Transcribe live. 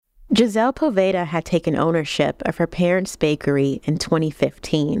Gisselle Poveda had taken ownership of her parents' bakery in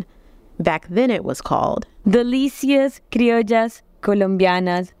 2015. Back then it was called Delicias Criollas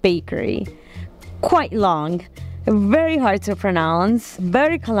Colombianas Bakery. Quite long, very hard to pronounce,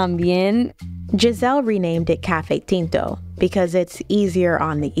 very Colombian. Gisselle renamed it Café Tinto because it's easier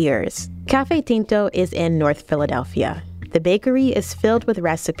on the ears. Café Tinto is in North Philadelphia. The bakery is filled with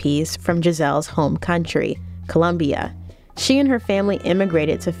recipes from Giselle's home country, Colombia. She and her family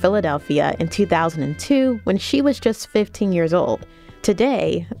immigrated to Philadelphia in 2002 when she was just 15 years old.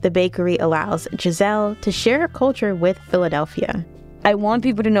 Today, the bakery allows Gisselle to share her culture with Philadelphia. I want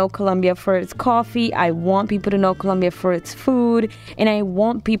people to know Colombia for its coffee. I want people to know Colombia for its food. And I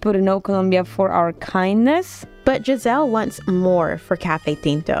want people to know Colombia for our kindness. But Gisselle wants more for Café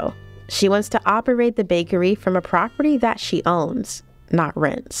Tinto. She wants to operate the bakery from a property that she owns, not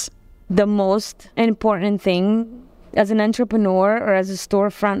rents. The most important thing as an entrepreneur or as a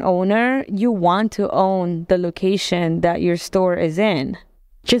storefront owner, you want to own the location that your store is in.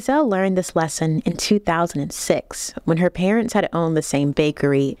 Gisselle learned this lesson in 2006 when her parents had owned the same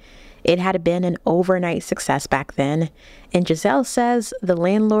bakery. It had been an overnight success back then, and Gisselle says the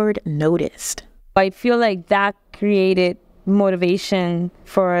landlord noticed. I feel like that created motivation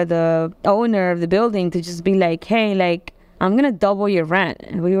for the owner of the building to just be like, hey, like, I'm going to double your rent.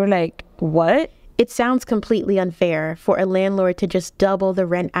 And we were like, what? It sounds completely unfair for a landlord to just double the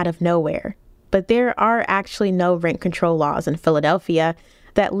rent out of nowhere. But there are actually no rent control laws in Philadelphia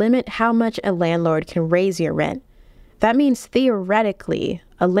that limit how much a landlord can raise your rent. That means theoretically,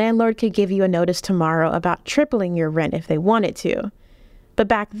 a landlord could give you a notice tomorrow about tripling your rent if they wanted to. But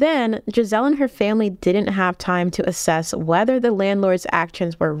back then, Gisselle and her family didn't have time to assess whether the landlord's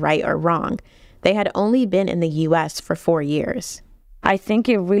actions were right or wrong. They had only been in the U.S. for 4 years. I think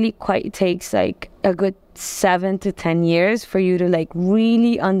it really quite takes like a good 7 to 10 years for you to like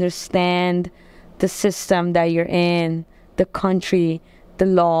really understand the system that you're in, the country, the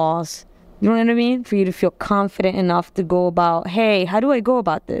laws. You know what I mean? For you to feel confident enough to go about, hey, how do I go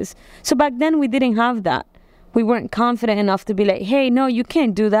about this? So back then we didn't have that. We weren't confident enough to be like, hey, no, you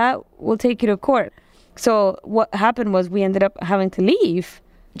can't do that. We'll take you to court. So what happened was we ended up having to leave.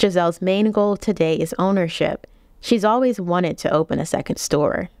 Giselle's main goal today is ownership. She's always wanted to open a second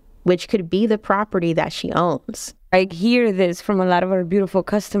store, which could be the property that she owns. I hear this from a lot of our beautiful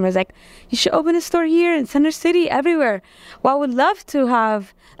customers, like, you should open a store here in Center City, everywhere. Well, I would love to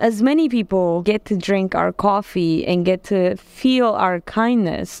have as many people get to drink our coffee and get to feel our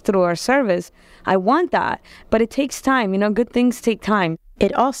kindness through our service. I want that, but it takes time. You know, good things take time.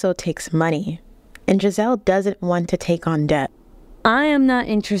 It also takes money, and Gisselle doesn't want to take on debt. I am not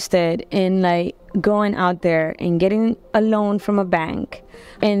interested in like going out there and getting a loan from a bank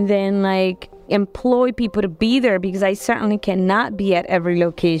and then like employ people to be there, because I certainly cannot be at every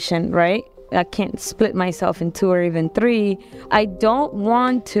location, right? I can't split myself in 2 or even 3. I don't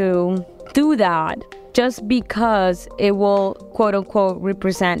want to do that just because it will, quote unquote,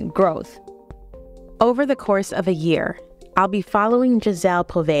 represent growth. Over the course of a year, I'll be following Gisselle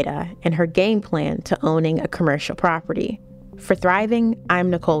Poveda and her game plan to owning a commercial property. For Thriving,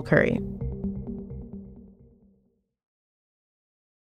 I'm Nicole Curry.